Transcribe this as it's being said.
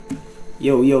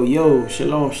Yo,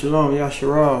 Shalum,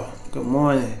 Yasharal. Good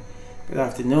morning, good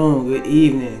afternoon, good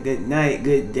evening, good night,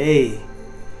 good day.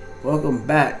 Welcome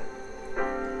back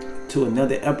to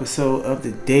another episode of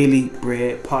the Daily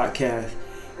Bread Podcast,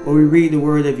 where we read the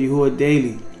word of Yahuah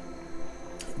daily.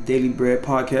 Daily Bread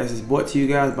Podcast is brought to you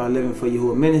guys by Living for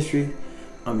Yahuah Ministry.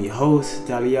 I'm your host,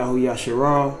 Dalayahu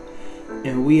Yasharal,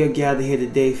 and we are gathered here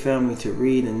today, family, to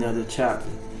read another chapter.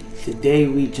 Today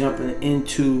we jumping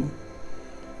into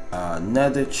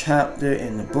another chapter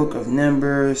in the book of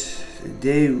Numbers.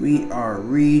 Today we are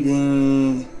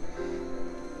reading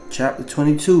chapter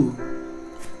 22.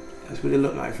 That's what it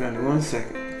looked like, family. 1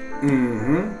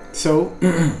 second. So,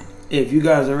 if you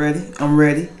guys are ready, I'm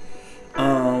ready.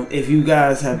 If you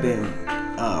guys have been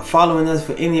following us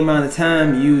for any amount of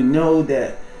time, you know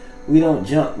that we don't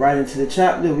jump right into the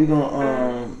chapter. We're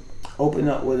gonna open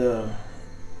up with a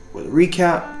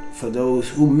recap for those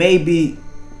who may be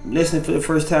listening for the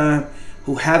first time,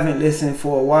 who haven't listened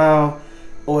for a while,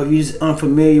 or if you're just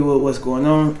unfamiliar with what's going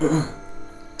on.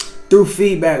 Through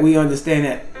feedback, we understand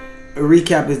that a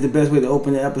recap is the best way to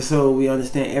open the episode. We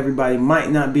understand everybody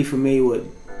might not be familiar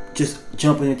with just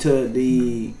jumping into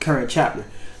the current chapter.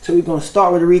 So we're going to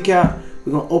start with a recap.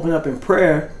 We're going to open up in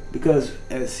prayer, because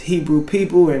as Hebrew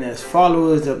people and as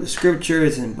followers of the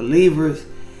scriptures and believers,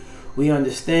 we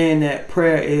understand that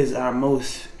prayer is our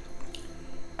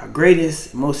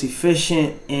greatest, most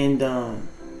efficient, and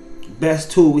best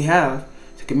tool we have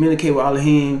to communicate with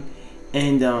Elohim,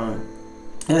 and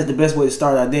that's the best way to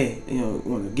start our day. We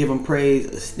want to give Him praise,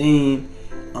 esteem,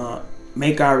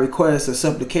 make our requests a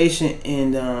supplication,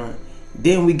 and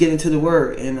then we get into the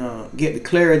Word and get the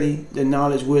clarity, the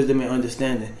knowledge, wisdom, and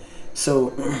understanding.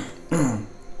 So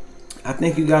I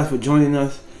thank you guys for joining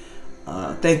us.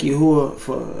 Thank you, Yahuah,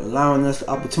 for allowing us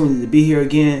the opportunity to be here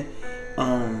again.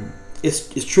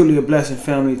 It's truly a blessing,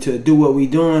 family, to do what we're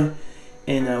doing,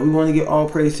 and we want to give all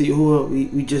praise to Yahuah.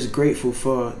 We just grateful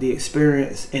for the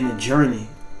experience and the journey.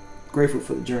 Grateful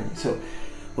for the journey. So,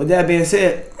 with that being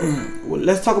said, well,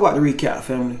 let's talk about the recap,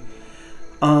 family.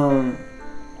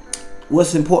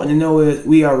 What's important to know is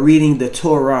we are reading the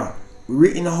Torah. We're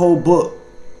reading the whole book,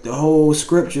 the whole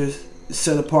scriptures,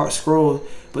 set apart scrolls,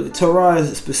 but the Torah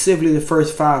is specifically the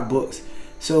first 5 books.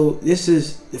 So this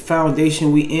is the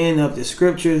foundation we in of the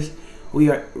scriptures. We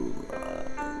are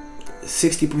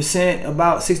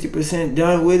 60%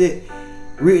 done with it,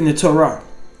 reading the Torah.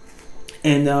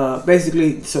 And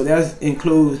basically, so that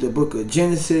includes the book of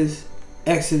Genesis,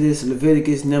 Exodus,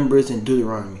 Leviticus, Numbers, and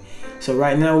Deuteronomy. So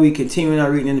right now we continuing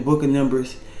our reading in the book of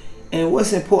Numbers. And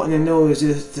what's important to know is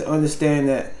just to understand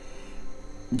that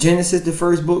Genesis, the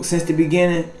first book since the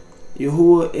beginning,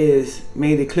 Yahuah is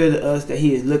made it clear to us that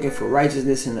He is looking for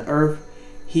righteousness in the earth.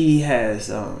 He has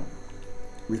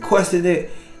requested it,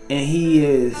 and He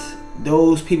is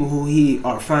those people who He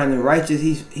are finding righteous.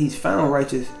 He's found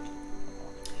righteous.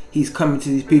 He's coming to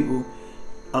these people,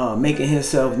 making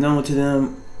Himself known to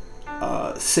them,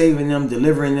 saving them,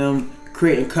 delivering them,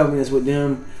 creating covenants with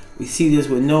them. We see this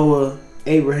with Noah,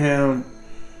 Abraham,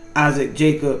 Isaac,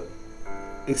 Jacob,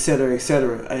 etc.,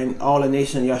 and all the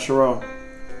nation of Yasharal.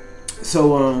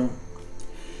 So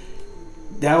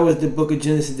that was the book of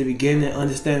Genesis, the beginning,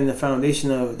 understanding the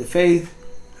foundation of the faith,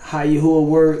 how Yahuah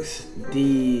works,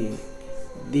 the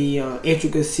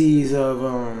intricacies of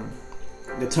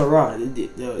the Torah,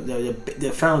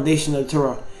 the foundation of the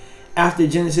Torah. After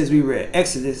Genesis, we read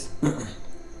Exodus,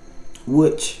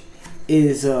 which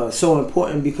is so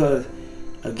important because,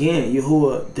 again,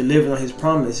 Yahuah delivered on His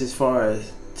promise as far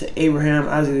as to Abraham,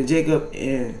 Isaac, and Jacob,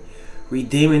 and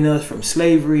redeeming us from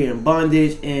slavery and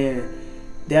bondage. And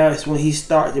that's when He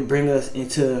started to bring us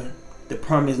into the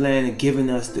promised land and giving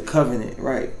us the covenant,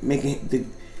 right? He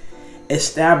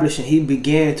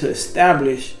began to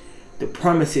establish the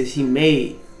promises He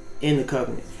made in the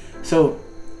covenant. So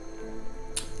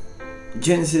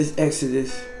Genesis,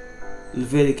 Exodus,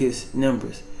 Leviticus,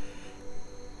 Numbers.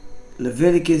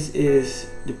 Leviticus is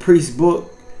the priest's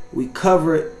book. We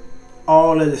covered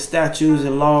all of the statutes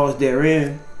and laws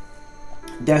therein.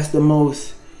 That's the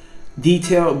most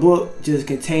detailed book, just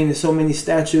containing so many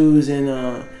statutes and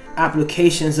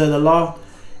applications of the law.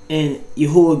 And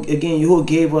Yahuah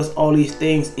gave us all these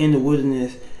things in the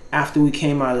wilderness after we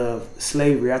came out of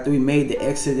slavery, after we made the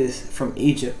exodus from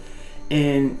Egypt.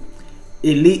 And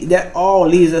that all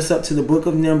leads us up to the book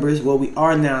of Numbers, where we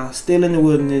are now, still in the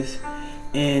wilderness.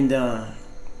 And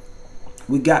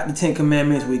we got the 10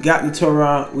 Commandments, we got the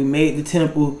Torah, we made the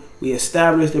temple, we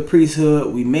established the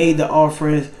priesthood, we made the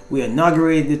offerings, we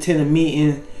inaugurated the tent of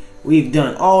meeting. We've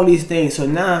done all these things. So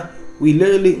now we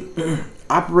literally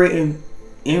operating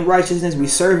in righteousness. We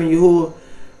serving Yahuah,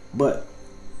 but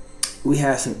We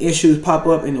had some issues pop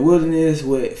up in the wilderness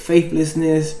with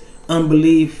faithlessness,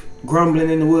 unbelief, grumbling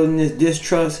in the wilderness,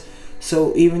 distrust.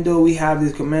 So even though we have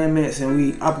these commandments and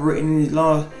we operate in these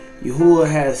laws, Yahuah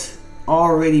has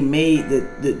already made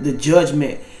the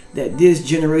judgment that this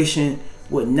generation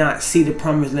would not see the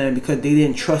promised land because they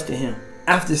didn't trust in him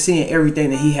after seeing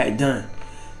everything that he had done.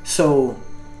 So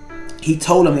he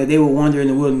told them that they would wander in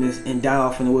the wilderness and die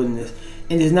off in the wilderness.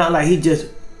 And it's not like he just,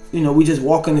 we just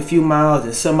walking a few miles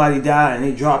and somebody died and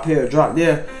they drop here or drop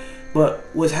there. But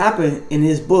what's happened in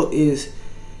this book is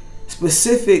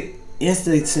specific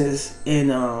instances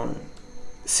and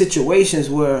situations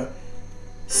where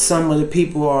some of the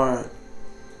people are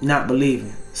not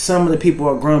believing, some of the people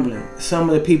are grumbling, some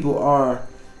of the people are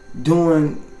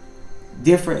doing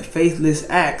different faithless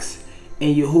acts,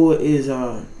 and Yahuah is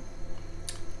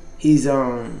he's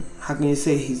how can you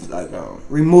say, he's like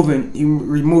removing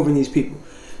these people.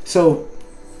 So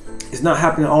it's not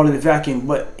happening all in a vacuum,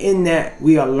 but in that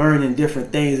we are learning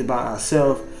different things about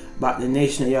ourselves, about the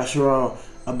nation of Yasharal,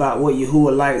 about what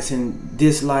Yahuah likes and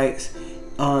dislikes,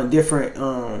 different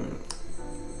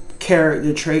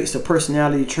character traits or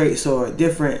personality traits or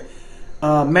different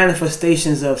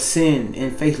manifestations of sin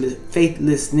and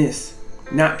faithlessness,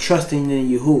 not trusting in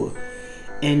Yahuah.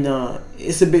 And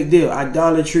it's a big deal.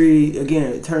 Idolatry,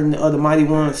 again, turning to other mighty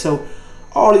ones. So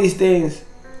all these things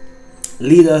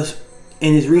lead us,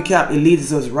 in this recap, it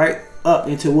leads us right up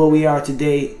into where we are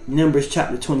today, Numbers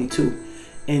chapter 22.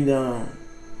 And I'm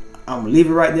going to leave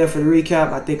it right there for the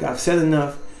recap. I think I've said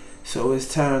enough. So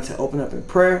it's time to open up in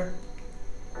prayer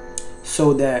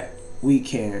so that we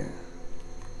can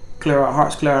clear our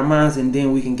hearts, clear our minds, and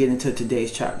then we can get into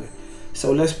today's chapter.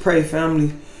 So let's pray,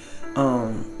 family.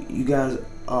 You guys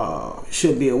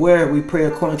should be aware, we pray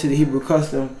according to the Hebrew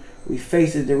custom. We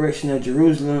face the direction of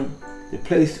Jerusalem, the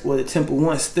place where the temple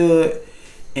once stood,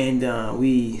 and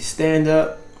we stand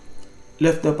up,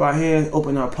 lift up our hands,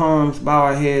 open our palms, bow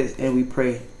our heads, and we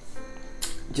pray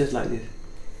just like this.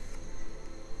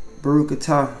 Baruch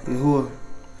atah Yahuah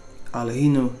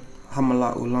Eloheinu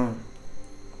Hamelech Ulam.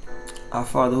 Our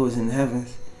Father who is in the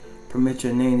heavens, permit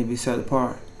your name to be set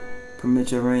apart.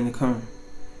 Permit your reign to come.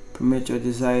 Permit your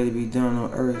desire to be done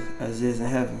on earth as it is in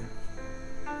heaven.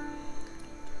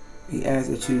 We ask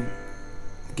that you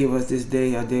give us this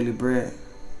day our daily bread.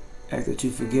 Ask that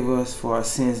you forgive us for our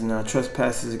sins and our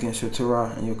trespasses against your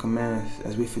Torah and your commands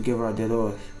as we forgive our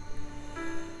debtors.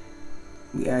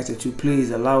 We ask that you please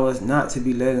allow us not to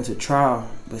be led into trial,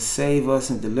 but save us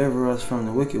and deliver us from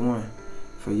the wicked one.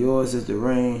 For yours is the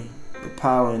reign, the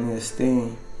power, and the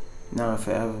esteem, now and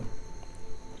forever.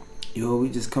 Yahuah, we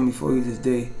just come before you this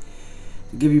day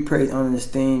to give you praise, honor, and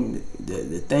esteem,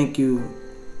 to thank you,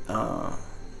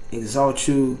 exalt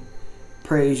you,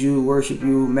 praise you, worship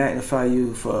you, magnify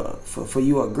you, for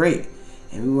you are great.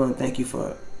 And we want to thank you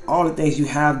for all the things you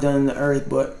have done in the earth,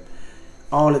 but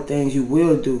all the things you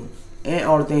will do, and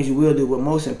all the things you will do. But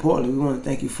most importantly, we want to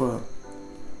thank you for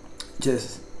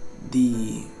just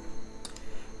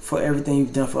for everything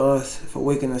you've done for us, for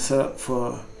waking us up,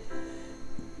 for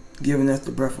giving us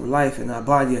the breath of life in our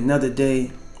body another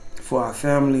day, for our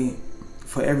family,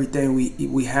 for everything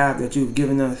we have that you've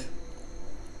given us.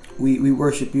 We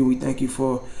worship you. We thank you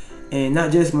for, and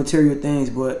not just material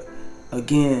things, but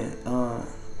again,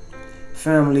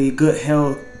 family, good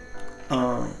health,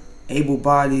 able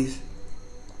bodies,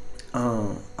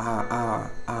 our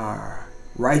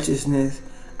righteousness,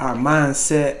 our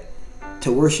mindset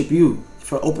to worship you,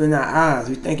 for opening our eyes.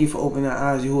 We thank you for opening our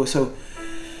eyes, Yahuah. So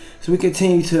we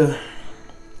continue to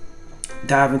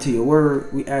dive into your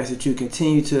word. We ask that you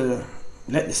continue to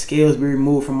let the scales be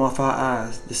removed from off our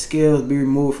eyes. The scales be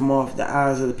removed from off the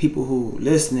eyes of the people who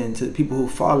listening, to the people who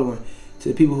following, to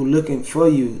the people who looking for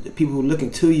you, the people who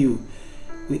looking to you.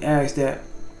 We ask that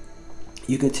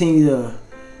you continue to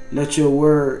let your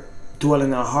word dwell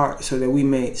in our heart so that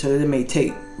it may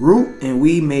take root and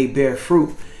we may bear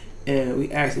fruit. And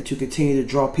we ask that you continue to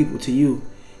draw people to you,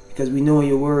 because we know in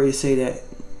your word you say that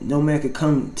no man can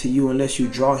come to you unless you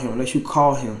draw him, unless you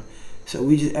call him. So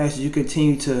we just ask that you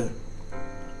continue to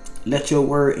let your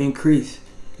word increase.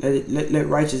 Let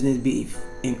righteousness be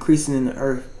increasing in the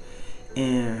earth,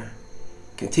 and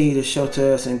continue to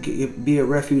shelter us and be a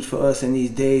refuge for us in these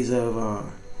days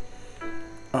of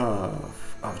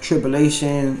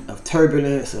tribulation, of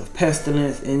turbulence, of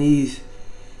pestilence. In these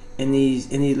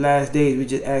last days, we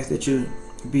just ask that you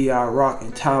be our rock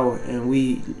and tower, and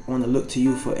we want to look to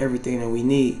you for everything that we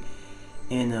need.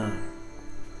 And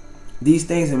these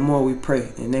things and more we pray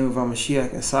in the name of our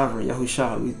Mashiach and Sovereign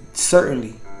Yahushua. We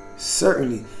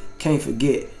certainly can't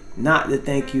forget not to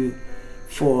thank you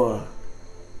for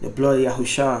the blood of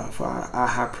Yahushua, for our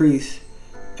high priest,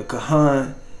 the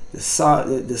Kahan, the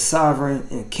sovereign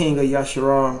and king of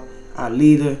Yasharal, our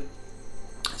leader.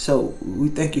 So we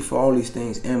thank you for all these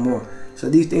things and more. So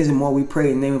these things and more we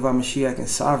pray in the name of our Mashiach and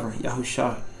sovereign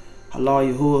Yahushua,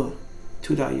 Halal Yahuah,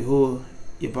 Tudah Yahuah,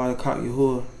 Yabarakak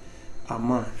Yahuah,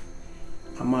 Aman.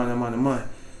 Aman.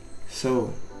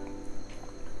 So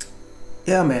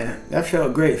yeah, man, that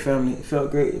felt great, family. It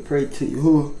felt great to pray to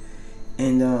Yahuah,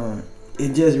 and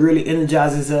it just really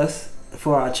energizes us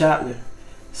for our chapter.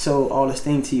 So all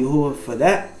esteem to Yahuah for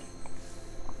that.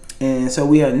 And so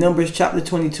we have Numbers chapter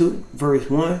 22, verse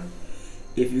 1.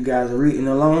 If you guys are reading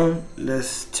along,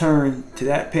 let's turn to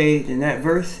that page and that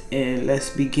verse and let's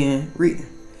begin reading.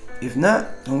 If not,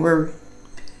 don't worry,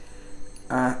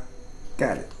 I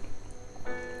got it.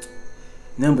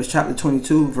 Numbers chapter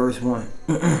 22, verse 1.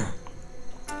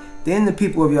 Then the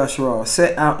people of Yasharal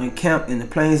set out and camped in the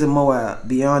plains of Moab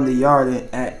beyond the Jordan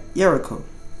at Jericho.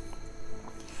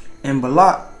 And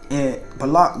Balak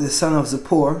the son of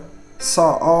Zippor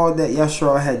saw all that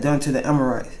Yasharal had done to the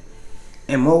Amorites.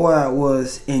 And Moab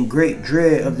was in great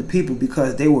dread of the people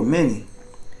because they were many.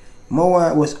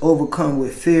 Moab was overcome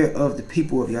with fear of the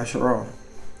people of Yasharal.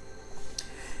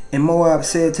 And Moab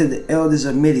said to the elders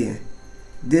of Midian,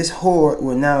 this horde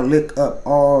will now lick up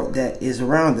all that is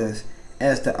around us,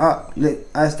 as the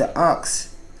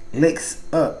ox licks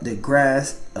up the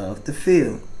grass of the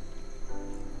field.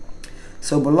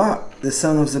 So Balak the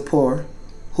son of Zippor,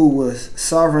 who was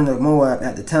sovereign of Moab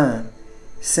at the time,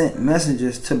 sent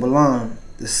messengers to Balaam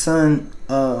the son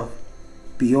of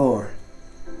Beor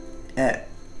at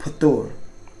Pethor,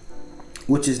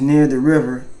 which is near the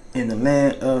river in the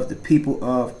land of the people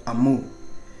of Ammon,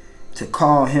 to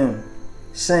call him,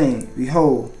 saying,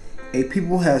 behold, a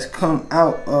people has come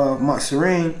out of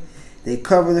Matsarim, they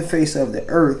cover the face of the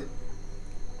earth,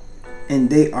 and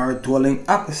they are dwelling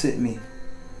opposite me.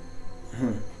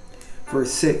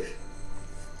 Verse 6.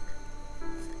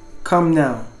 Come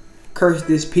now, curse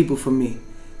this people for me,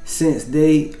 since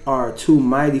they are too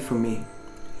mighty for me.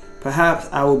 Perhaps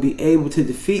I will be able to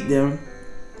defeat them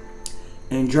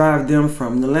and drive them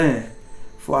from the land.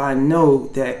 For I know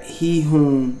that he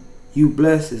whom you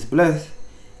bless is blessed,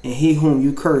 and he whom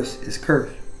you curse is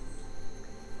cursed.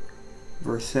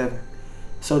 Verse 7.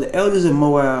 So the elders of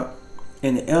Moab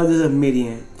and the elders of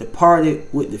Midian departed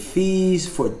with the fees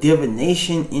for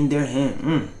divination in their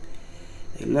hand.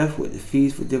 They left with the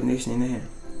fees for divination in their hand.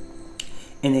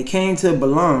 And they came to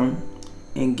Balaam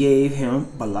and gave him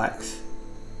Balak's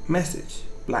message.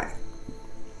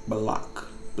 Balak.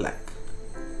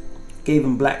 Gave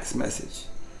him Black's message.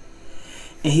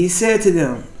 And he said to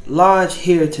them, lodge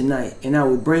here tonight, and I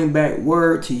will bring back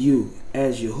word to you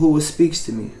as Yahuah speaks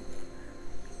to me.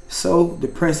 So the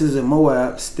princes of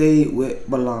Moab stayed with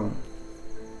Balaam.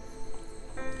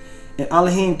 And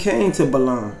Elohim came to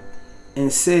Balaam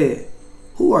and said,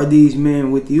 who are these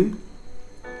men with you?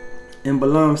 And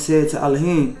Balaam said to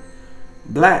Elohim,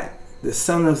 Black, the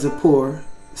son of Zippor,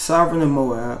 sovereign of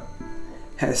Moab,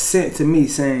 has sent to me,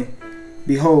 saying,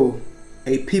 behold,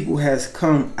 a people has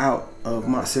come out of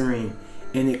Matsarim,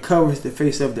 and it covers the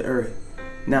face of the earth.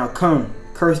 Now come,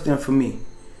 curse them for me.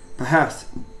 Perhaps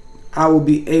I will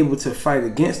be able to fight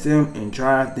against them and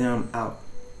drive them out.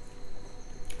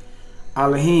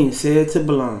 Elohim said to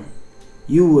Balaam,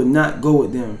 you will not go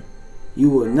with them. You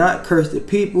will not curse the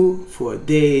people, for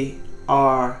they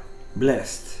are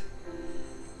blessed.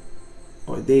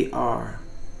 Or they are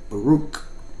Baruch.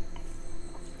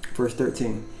 Verse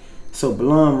 13. So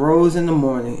Balaam rose in the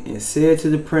morning and said to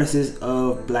the princes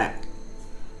of Black,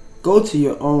 go to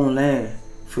your own land,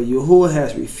 for Yahuah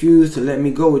has refused to let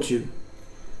me go with you.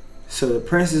 So the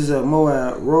princes of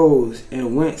Moab rose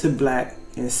and went to Black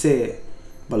and said,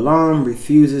 Balaam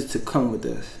refuses to come with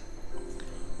us.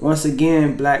 Once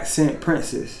again Black sent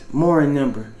princes, more in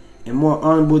number and more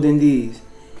honorable than these,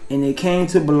 and they came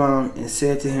to Balaam and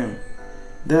said to him,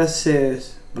 thus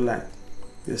says Balak,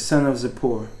 the son of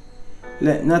Zippor,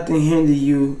 let nothing hinder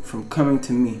you from coming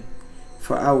to me,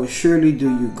 for I will surely do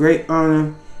you great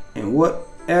honor, and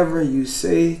whatever you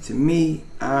say to me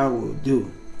I will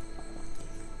do.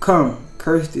 Come,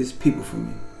 curse this people for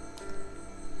me.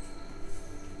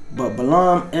 But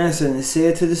Balaam answered and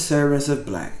said to the servants of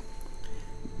Black,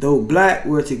 though Black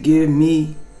were to give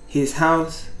me his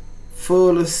house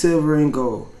full of silver and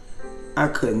gold, I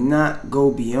could not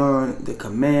go beyond the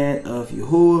command of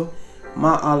Yahuah,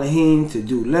 my Elohim, to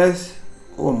do less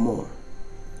or more.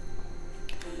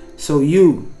 So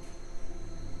you,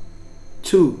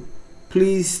 too,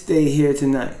 please stay here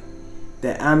tonight,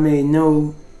 that I may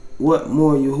know what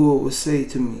more Yahuah will say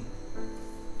to me.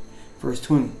 Verse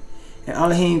 20. And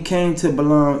Elohim came to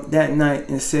Balaam that night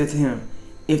and said to him,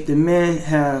 if the men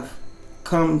have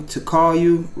come to call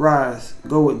you? Rise,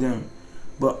 go with them,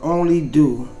 but only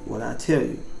do what I tell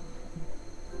you.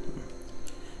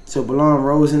 So Balaam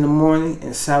rose in the morning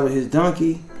and saddled his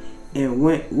donkey and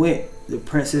went with the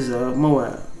princes of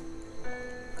Moab.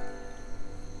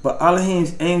 But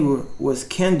Elohim's anger was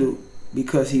kindled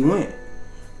because he went,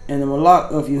 and the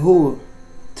Malach of Yahuah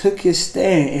took his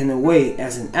stand in the way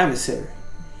as an adversary.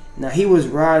 Now he was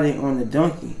riding on the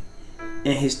donkey,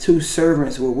 and his 2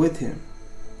 servants were with him.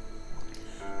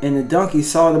 And the donkey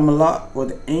saw the Malach, or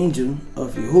the angel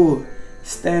of Yahuah,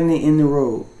 standing in the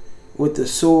road with the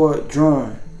sword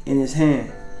drawn in his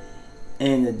hand.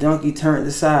 And the donkey turned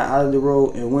aside out of the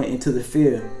road and went into the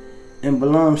field. And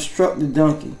Balaam struck the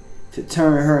donkey to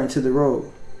turn her into the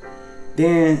road.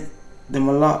 Then the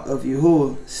Malach of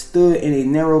Yahuah stood in a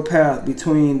narrow path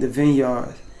between the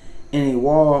vineyards and a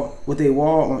wall, with a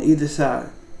wall on either side.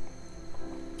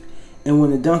 And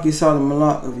when the donkey saw the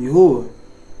Malach of Yahuah,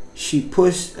 she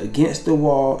pushed against the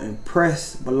wall and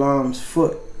pressed Balaam's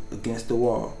foot against the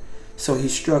wall. So he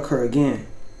struck her again.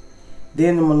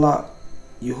 Then the Malach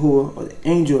Yahuah, or the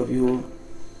angel of Yahuah,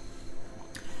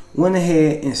 went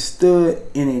ahead and stood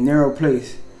in a narrow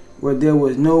place where there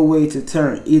was no way to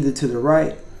turn either to the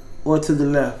right or to the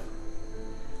left.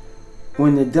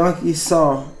 When the donkey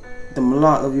saw the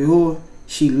Malach of Yahuah,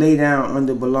 she lay down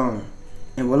under Balaam.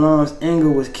 And Balaam's anger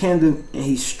was kindled, and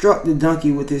he struck the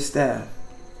donkey with his staff.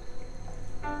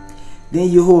 Then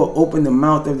Yahuah opened the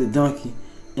mouth of the donkey,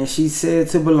 and she said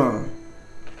to Balaam,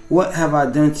 "What have I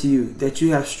done to you, that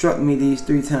you have struck me these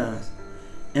 3 times?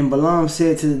 And Balaam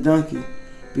said to the donkey,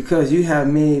 Because you have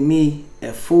made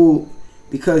a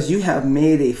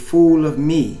fool of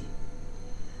me,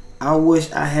 I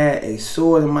wish I had a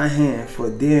sword in my hand, for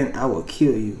then I will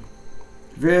kill you."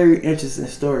 Very interesting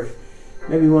story.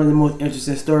 Maybe one of the most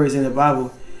interesting stories in the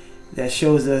Bible that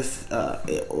shows us,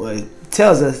 or it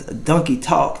tells us a donkey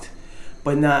talked.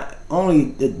 But not only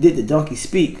did the donkey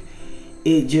speak,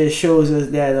 it just shows us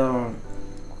that,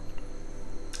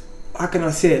 how can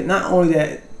I say it? Not only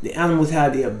that the animals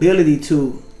have the ability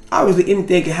to, obviously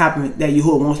anything can happen that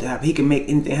Yahuah wants to happen. He can make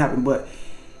anything happen, but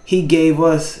he gave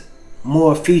us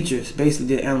more features,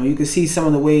 basically, the animal. You can see some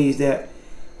of the ways that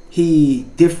he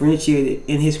differentiated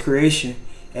in his creation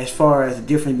as far as the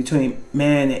difference between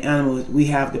man and animals. We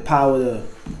have the power to,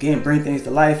 again, bring things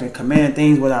to life and command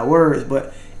things with our words,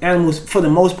 but animals, for the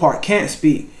most part, can't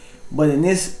speak. But in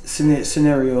this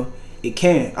scenario, it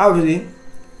can. Obviously,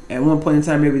 at one point in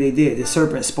time, maybe they did. The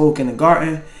serpent spoke in the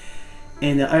garden,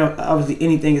 and obviously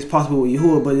anything is possible with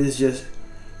Yahuah, but it's just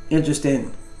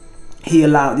interesting he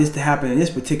allowed this to happen in this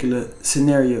particular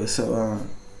scenario. So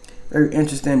very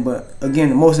interesting. But again,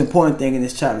 the most important thing in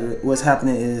this chapter, what's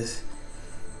happening is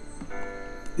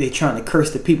they're trying to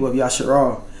curse the people of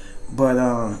Yasharal. But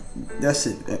that's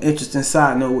an interesting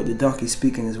side note with the donkey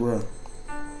speaking as well.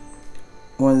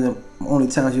 One of the only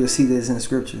times you'll see this in the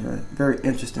scripture, right? Very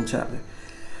interesting chapter.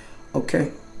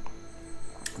 Okay.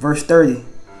 Verse 30.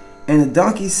 And the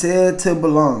donkey said to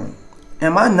Balaam,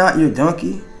 "Am I not your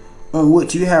donkey, on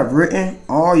which you have ridden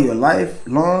all your life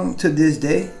long to this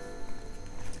day?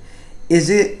 Is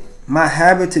it my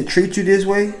habit to treat you this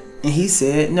way?" And he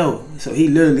said no. So he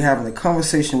literally having a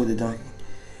conversation with the donkey.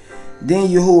 Then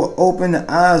Yahuah opened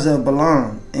the eyes of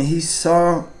Balaam, and he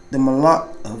saw the Malach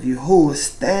of Yahuah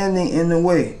standing in the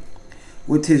way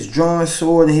with his drawn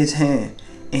sword in his hand,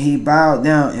 and he bowed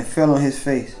down and fell on his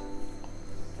face.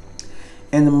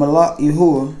 And the Malach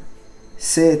Yahuah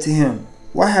said to him,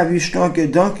 "Why have you struck your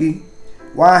donkey?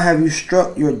 Why have you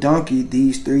struck your donkey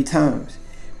these 3 times?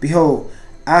 Behold,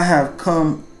 I have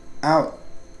come out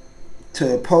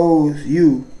to oppose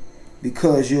you,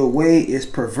 because your way is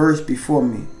perverse before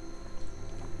me.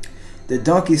 The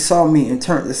donkey saw me and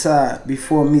turned aside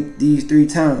before me these 3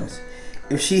 times.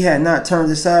 If she had not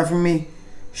turned aside from me,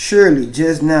 surely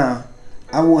just now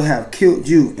I would have killed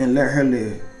you and let her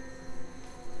live."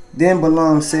 Then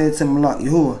Balaam said to Malach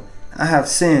Yahuah, "I have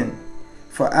sinned,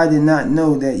 for I did not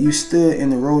know that you stood in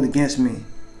the road against me.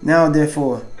 Now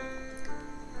therefore,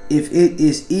 if it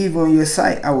is evil in your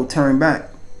sight, I will turn back."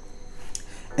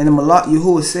 And the Malach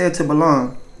Yahuah said to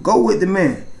Balaam, "Go with the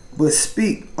men, but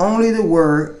speak only the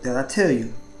word that I tell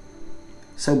you."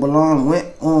 So Balaam went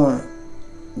on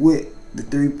with the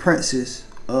 3 princes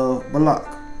of Balak,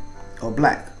 or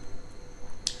Black.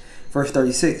 Verse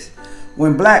 36.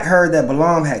 When Black heard that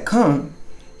Balaam had come,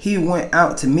 he went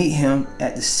out to meet him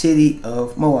at the city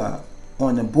of Moab,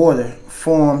 on the border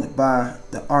formed by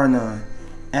the Arnon,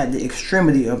 at the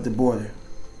extremity of the border.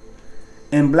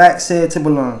 And Black said to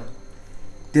Balaam,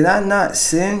 Did I not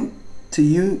send to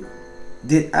you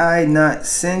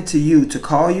to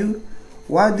call you?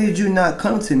 Why did you not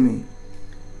come to me?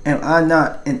 Am I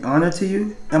not an honor to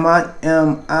you? Am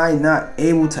I not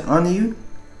able to honor you?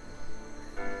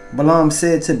 Balaam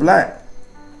said to Balak,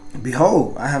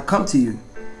 behold, I have come to you.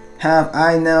 Have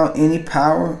I now any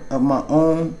power of my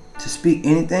own to speak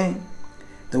anything?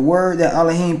 The word that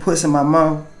Elohim puts in my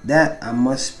mouth, that I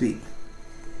must speak.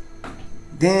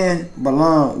 Then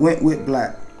Balaam went with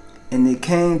Balak, and they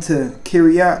came to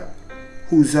Kiriath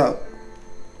Huzoth.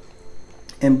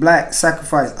 And Balak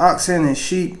sacrificed oxen and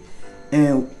sheep,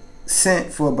 and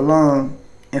sent for Balaam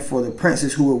and for the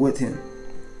princes who were with him.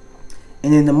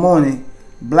 And in the morning,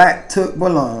 Balak took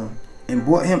Balaam and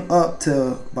brought him up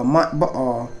to Bamat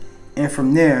Baal, and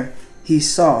from there he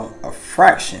saw a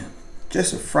fraction,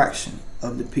 just a fraction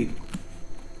of the people.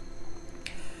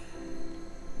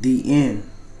 The end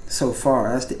so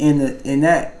far. That's the end and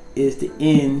that is the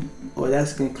end, or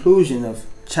that's the conclusion of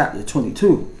chapter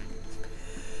 22.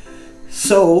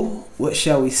 So, what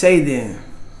shall we say then?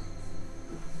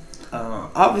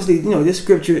 Obviously, this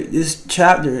scripture, this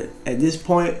chapter at this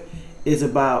point is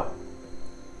about,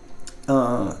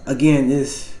 again,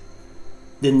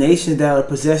 the nations that are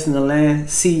possessing the land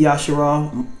see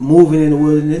Yasharal moving in the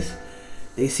wilderness.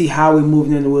 They see how we're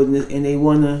moving in the wilderness, and they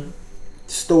want to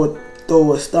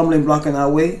throw a stumbling block in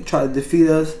our way, try to defeat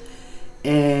us,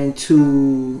 and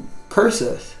to curse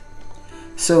us.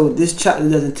 So this chapter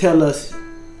doesn't tell us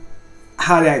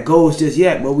how that goes just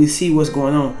yet, but we see what's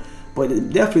going on. But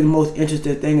definitely the most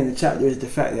interesting thing in the chapter is the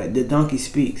fact that the donkey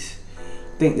speaks.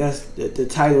 I think that's the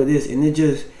title of this, and it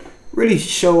just really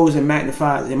shows and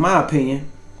magnifies, in my opinion,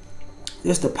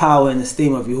 just the power and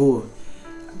esteem of Yahuah.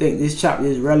 I think this chapter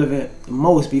is relevant the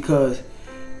most because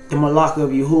the Malach of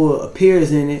Yahuah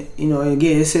appears in it. And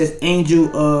again, it says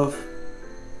angel of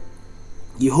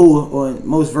Yahuah, or in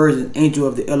most versions, angel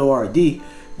of the Lord.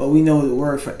 But we know the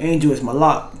word for angel is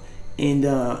Malach. And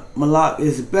Malach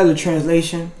is a better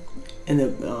translation. And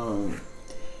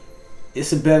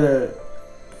it's a better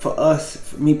for us,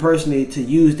 for me personally, to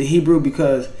use the Hebrew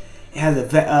because it has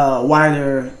a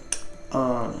wider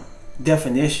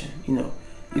definition.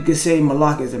 You could say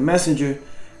Malach is a messenger,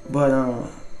 but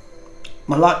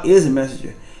Malach is a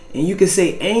messenger, and you could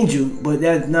say angel, but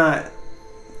that's not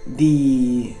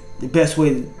the best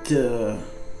way to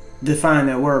define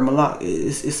that word. Malach,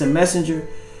 it's a messenger,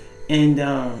 and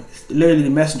it's literally the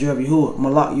messenger of Yahuah.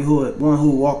 Malach Yahuah, one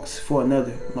who walks for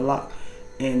another. Malach,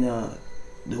 and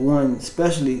the one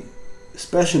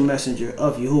special messenger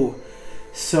of Yahuah.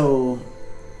 So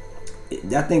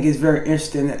I think it's very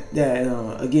interesting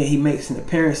that again he makes an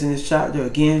appearance in this chapter.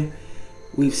 Again,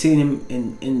 we've seen him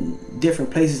in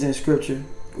different places in Scripture.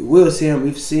 We will see him.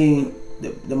 We've seen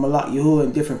the Malach Yahuah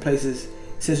in different places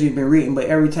since we've been reading. But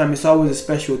every time it's always a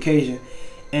special occasion,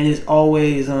 and it's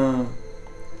always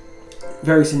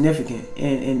very significant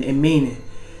and meaning.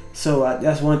 So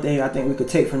that's one thing I think we could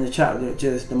take from the chapter,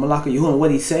 just the Malach Yahuah and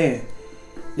what he's saying.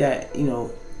 That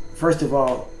first of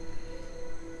all,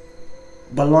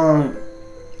 Balaam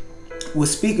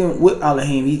was speaking with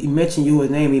Elohim. He mentioned Yahuah's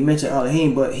name. He mentioned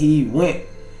Elohim, but he went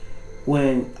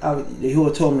when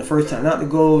Yahuah told him the first time not to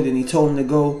go. Then he told him to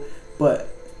go. But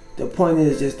the point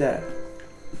is just that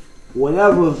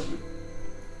whatever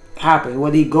happened,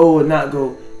 whether he go or not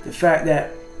go, the fact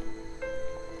that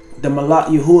the Malach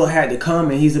Yahuah had to come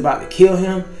and he's about to kill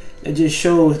him, it just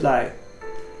shows like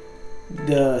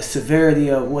the severity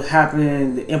of what's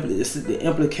happening, the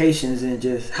implications, and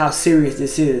just how serious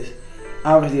this is.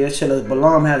 Obviously, that shows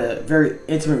Balaam had a very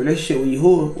intimate relationship with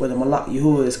Yahuah, where the Malach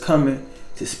Yahuah is coming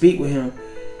to speak with him,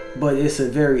 but it's a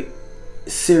very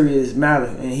serious matter,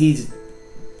 and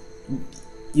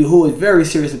Yahuah is very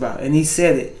serious about it, and he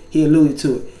said it. He alluded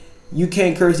to it. You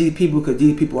can't curse these people because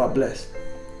these people are blessed.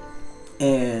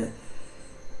 And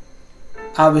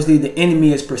obviously the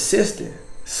enemy is persistent,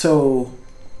 so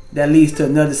that leads to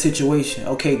another situation.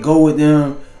 Okay, go with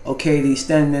them. Okay, he's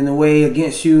standing in the way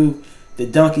against you. The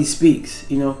donkey speaks,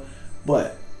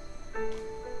 but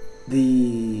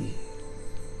the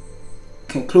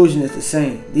conclusion is the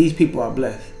same. These people are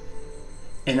blessed,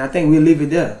 and I think we'll leave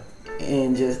it there,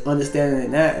 and just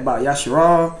understanding that about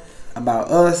Yasharal, about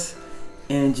us,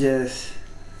 and just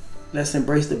let's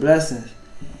embrace the blessings.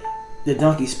 The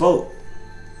donkey spoke.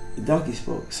 The donkey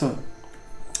spoke. So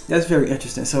that's very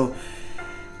interesting. So,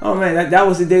 oh man, that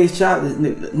was today's chapter,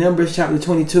 Numbers chapter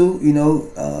 22.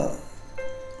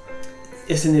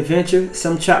 It's an adventure.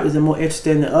 Some chapters are more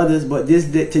interesting than others, but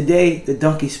today the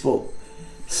donkey spoke.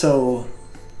 So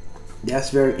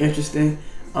that's very interesting.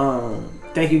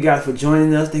 Thank you guys for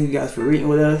joining us. Thank you guys for reading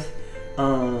with us.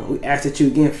 We ask that you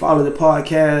again follow the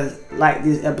podcast, like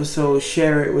this episode,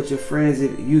 share it with your friends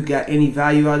if you got any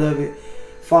value out of it.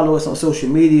 Follow us on social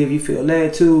media if you feel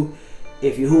led to.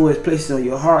 if Yahuah has placed it on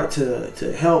your heart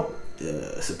to help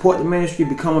support the ministry,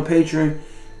 become a patron,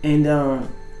 and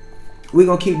we're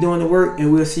gonna keep doing the work,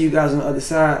 and we'll see you guys on the other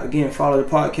side. Again, follow the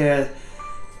podcast.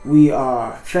 We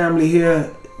are family here,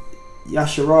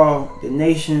 Yasharal, the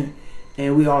nation,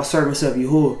 and we are servants of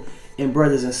Yahuah and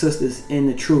brothers and sisters in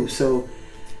the truth. So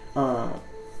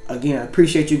again, I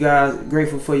appreciate you guys,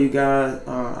 grateful for you guys.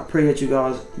 I pray that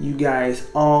you guys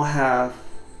all have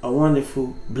a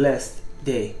wonderful, blessed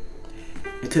day.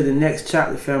 Until the next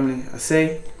chapter, family, I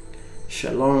say,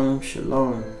 Shalom,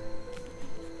 Shalom.